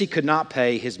 And since he could not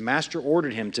pay, his master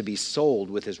ordered him to be sold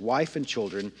with his wife and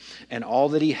children and all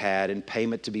that he had and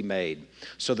payment to be made.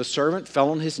 So the servant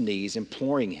fell on his knees,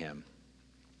 imploring him,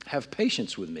 have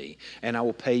patience with me, and I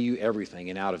will pay you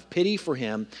everything. And out of pity for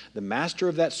him, the master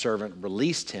of that servant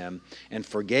released him and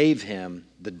forgave him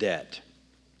the debt.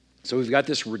 So we've got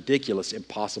this ridiculous,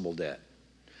 impossible debt.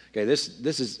 Okay, this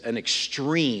is an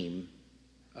extreme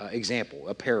example,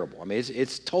 a parable. I mean,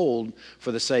 it's told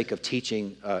for the sake of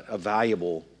teaching a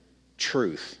valuable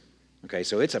truth Okay,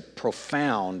 so it's a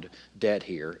profound debt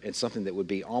here and something that would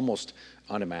be almost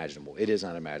unimaginable. It is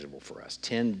unimaginable for us.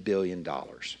 $10 billion.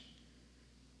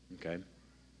 Okay?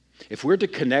 If we're to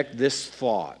connect this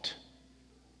thought,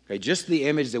 okay, just the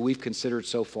image that we've considered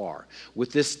so far,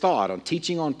 with this thought on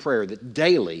teaching on prayer that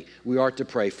daily we are to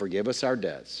pray, forgive us our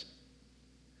debts,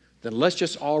 then let's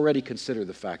just already consider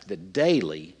the fact that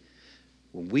daily,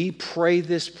 when we pray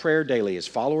this prayer daily as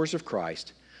followers of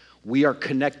Christ, we are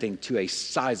connecting to a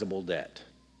sizable debt.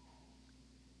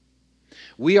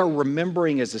 We are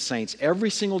remembering as the saints every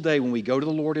single day when we go to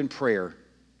the Lord in prayer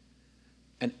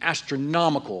an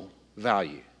astronomical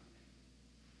value.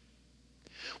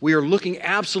 We are looking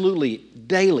absolutely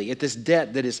daily at this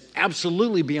debt that is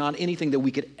absolutely beyond anything that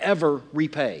we could ever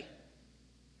repay.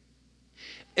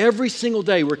 Every single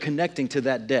day we're connecting to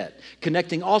that debt,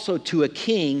 connecting also to a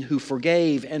king who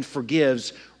forgave and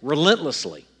forgives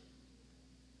relentlessly.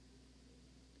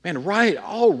 Man, right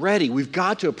already, we've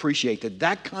got to appreciate that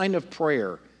that kind of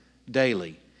prayer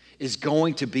daily is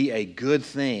going to be a good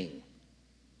thing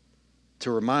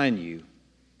to remind you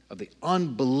of the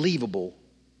unbelievable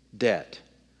debt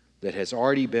that has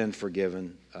already been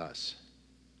forgiven us.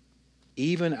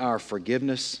 Even our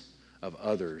forgiveness of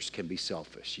others can be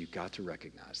selfish. You've got to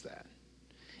recognize that.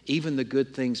 Even the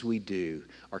good things we do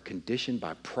are conditioned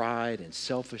by pride and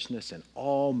selfishness and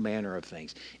all manner of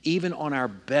things. Even on our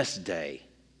best day,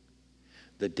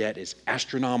 the debt is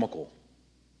astronomical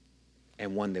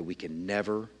and one that we can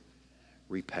never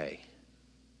repay.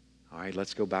 All right,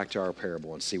 let's go back to our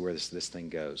parable and see where this thing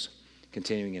goes.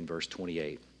 Continuing in verse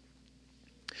 28.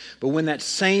 But when that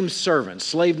same servant,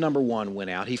 slave number one, went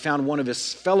out, he found one of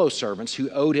his fellow servants who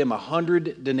owed him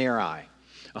 100 denarii.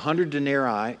 100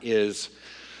 denarii is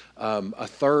a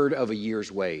third of a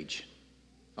year's wage,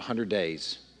 100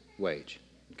 days' wage.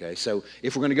 Okay, so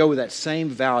if we're going to go with that same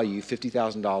value,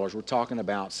 $50,000, we're talking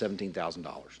about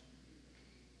 $17,000.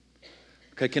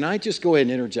 Okay, can I just go ahead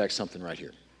and interject something right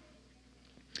here?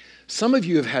 Some of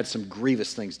you have had some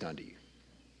grievous things done to you.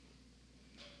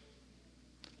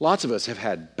 Lots of us have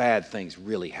had bad things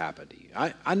really happen to you.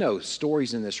 I know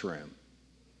stories in this room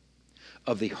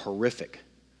of the horrific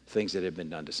things that have been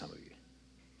done to some of you.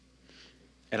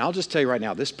 And I'll just tell you right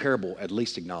now, this parable at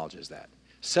least acknowledges that.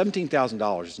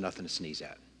 $17,000 is nothing to sneeze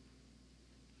at.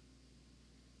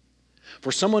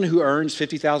 For someone who earns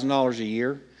 $50,000 a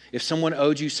year, if someone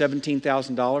owed you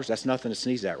 $17,000, that's nothing to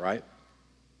sneeze at, right?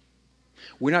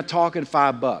 We're not talking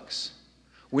 $5.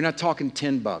 We're not talking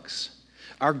 $10.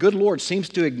 Our good Lord seems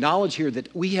to acknowledge here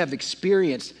that we have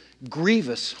experienced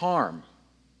grievous harm.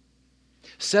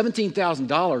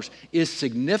 $17,000 is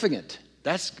significant.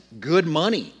 That's good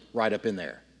money right up in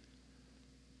there.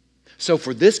 So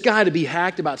for this guy to be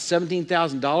hacked about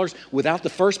 $17,000 without the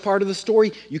first part of the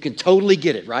story, you can totally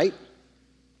get it, right?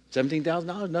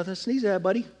 $17,000, nothing to sneeze at,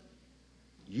 buddy.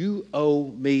 You owe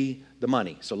me the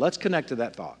money. So let's connect to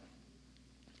that thought.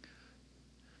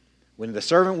 When the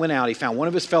servant went out, he found one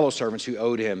of his fellow servants who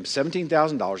owed him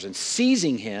 $17,000, and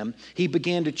seizing him, he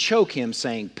began to choke him,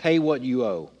 saying, "Pay what you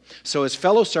owe." So his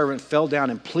fellow servant fell down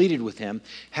and pleaded with him,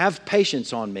 "Have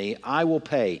patience on me, I will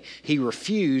pay." He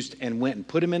refused and went and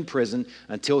put him in prison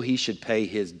until he should pay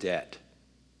his debt.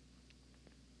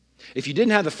 If you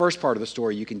didn't have the first part of the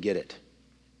story, you can get it.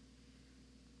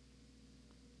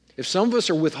 If some of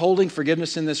us are withholding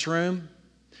forgiveness in this room,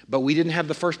 but we didn't have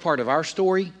the first part of our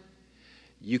story,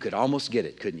 you could almost get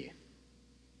it, couldn't you?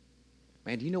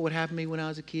 Man, do you know what happened to me when I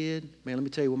was a kid? Man, let me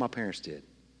tell you what my parents did.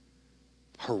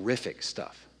 Horrific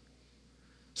stuff.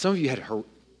 Some of you had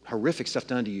horrific stuff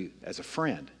done to you as a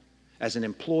friend, as an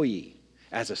employee,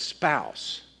 as a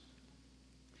spouse.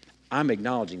 I'm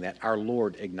acknowledging that. Our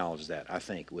Lord acknowledged that, I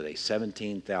think, with a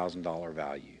 $17,000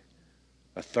 value,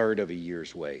 a third of a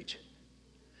year's wage.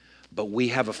 But we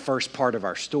have a first part of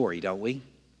our story, don't we?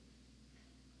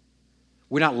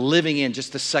 We're not living in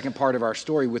just the second part of our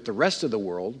story with the rest of the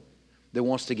world that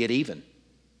wants to get even.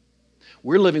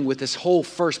 We're living with this whole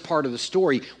first part of the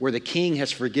story where the king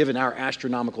has forgiven our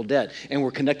astronomical debt, and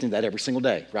we're connecting that every single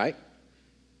day, right?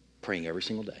 Praying every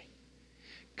single day.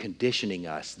 Conditioning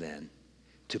us then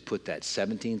to put that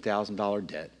 $17,000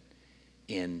 debt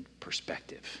in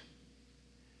perspective.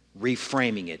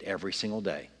 Reframing it every single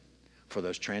day for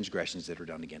those transgressions that are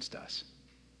done against us.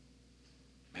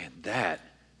 Man, that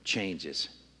changes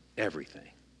everything.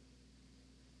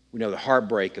 We know the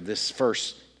heartbreak of this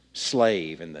first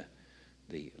slave and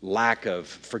the lack of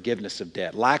forgiveness of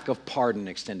debt, lack of pardon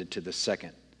extended to the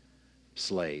second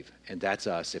slave, and that's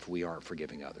us if we aren't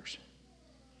forgiving others.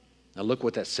 Now look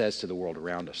what that says to the world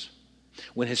around us.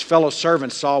 When his fellow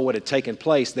servants saw what had taken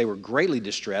place, they were greatly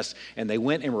distressed, and they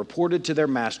went and reported to their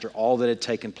master all that had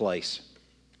taken place.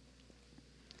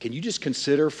 Can you just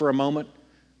consider for a moment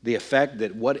the effect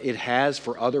that what it has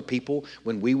for other people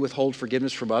when we withhold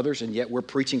forgiveness from others and yet we're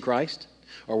preaching Christ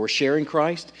or we're sharing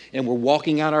Christ and we're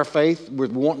walking out our faith, we're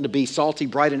wanting to be salty,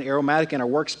 bright, and aromatic in our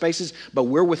workspaces, but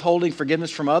we're withholding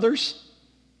forgiveness from others?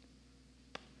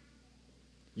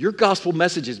 Your gospel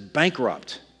message is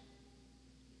bankrupt.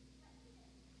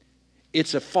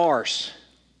 It's a farce.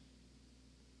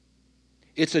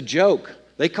 It's a joke.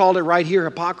 They called it right here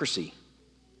hypocrisy.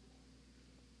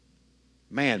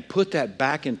 Man, put that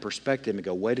back in perspective and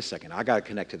go, wait a second, I got to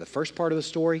connect to the first part of the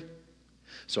story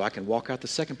so I can walk out the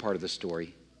second part of the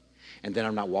story, and then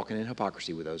I'm not walking in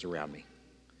hypocrisy with those around me.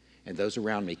 And those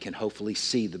around me can hopefully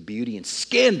see the beauty and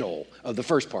scandal of the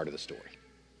first part of the story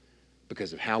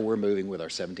because of how we're moving with our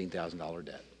 $17,000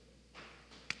 debt.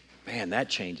 Man, that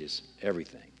changes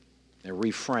everything. It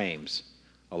reframes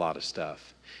a lot of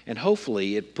stuff. And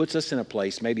hopefully it puts us in a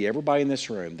place, maybe everybody in this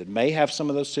room, that may have some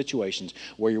of those situations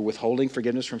where you're withholding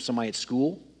forgiveness from somebody at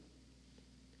school,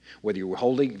 whether you're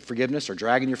withholding forgiveness or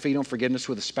dragging your feet on forgiveness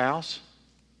with a spouse,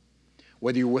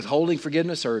 whether you're withholding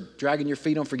forgiveness or dragging your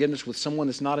feet on forgiveness with someone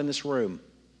that's not in this room,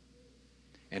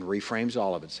 and reframes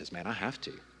all of it and says, man, I have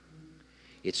to.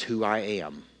 It's who I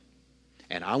am.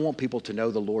 And I want people to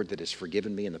know the Lord that has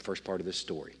forgiven me in the first part of this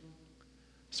story.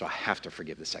 So I have to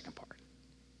forgive the second part.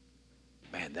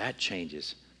 Man, that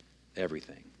changes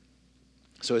everything.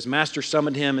 So his master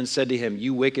summoned him and said to him,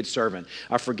 you wicked servant,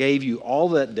 I forgave you all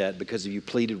that debt because you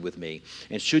pleaded with me.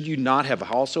 And should you not have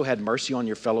also had mercy on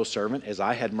your fellow servant as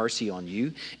I had mercy on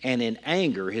you? And in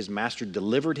anger, his master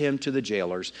delivered him to the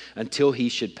jailers until he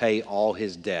should pay all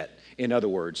his debt. In other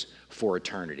words, for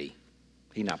eternity.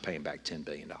 He's not paying back $10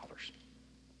 billion.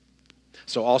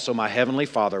 So also my heavenly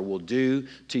Father will do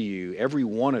to you, every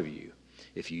one of you,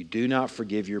 if you do not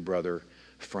forgive your brother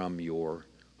from your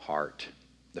heart.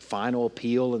 The final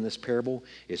appeal in this parable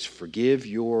is forgive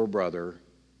your brother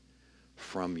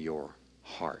from your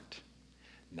heart.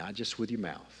 Not just with your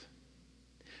mouth.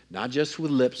 Not just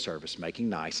with lip service, making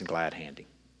nice and glad-handing.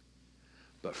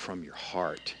 But from your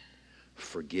heart,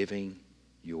 forgiving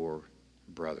your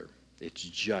brother. It's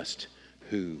just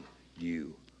who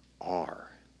you are.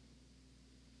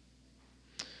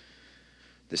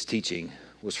 This teaching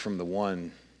was from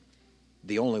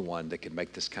the only one that could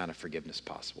make this kind of forgiveness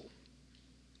possible.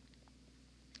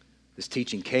 This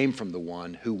teaching came from the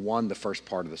one who won the first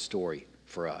part of the story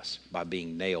for us by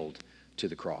being nailed to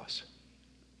the cross.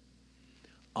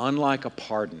 Unlike a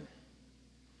pardon,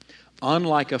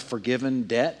 unlike a forgiven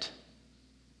debt,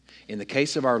 in the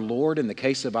case of our Lord, in the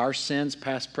case of our sins,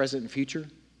 past, present, and future,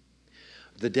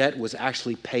 the debt was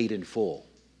actually paid in full.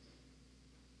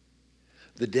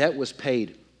 The debt was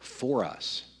paid for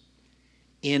us,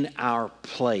 in our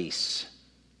place.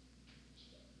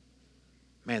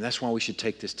 Man, that's why we should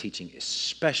take this teaching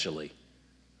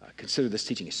consider this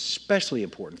teaching especially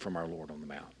important from our Lord on the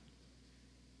Mount.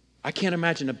 I can't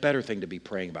imagine a better thing to be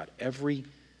praying about every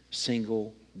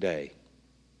single day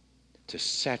to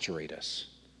saturate us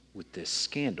with this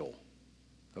scandal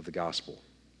of the gospel.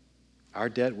 Our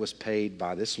debt was paid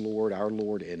by this Lord, our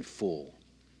Lord, in full.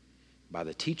 By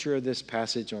the teacher of this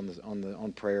passage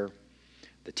on prayer,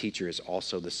 the teacher is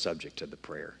also the subject of the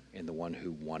prayer and the one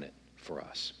who won it for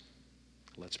us.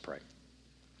 Let's pray.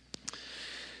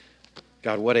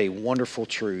 God, what a wonderful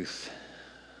truth.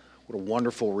 What a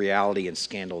wonderful reality and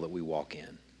scandal that we walk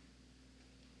in.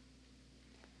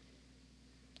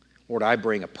 Lord, I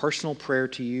bring a personal prayer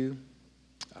to you,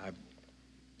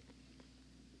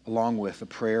 along with a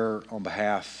prayer on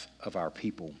behalf of our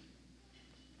people.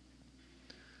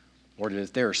 Lord,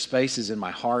 if there are spaces in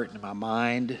my heart and my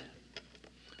mind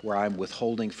where I'm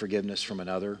withholding forgiveness from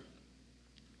another,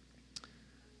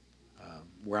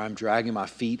 where I'm dragging my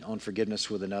feet on forgiveness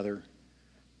with another,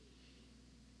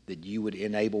 that you would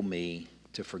enable me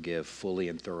to forgive fully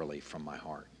and thoroughly from my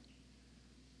heart.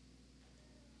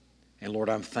 And Lord,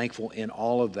 I'm thankful in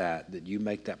all of that you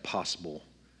make that possible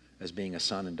as being a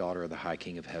son and daughter of the high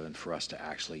King of heaven for us to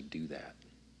actually do that.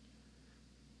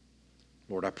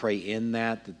 Lord, I pray in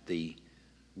that the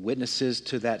witnesses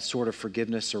to that sort of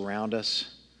forgiveness around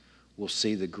us will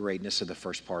see the greatness of the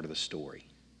first part of the story.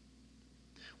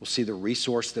 We'll see the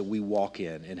resource that we walk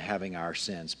in having our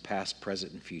sins, past,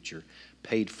 present, and future,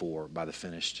 paid for by the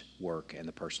finished work and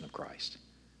the person of Christ.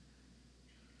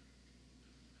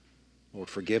 Lord,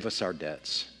 forgive us our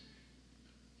debts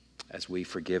as we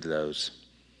forgive those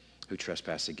who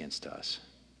trespass against us.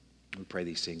 We pray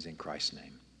these things in Christ's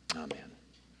name. Amen.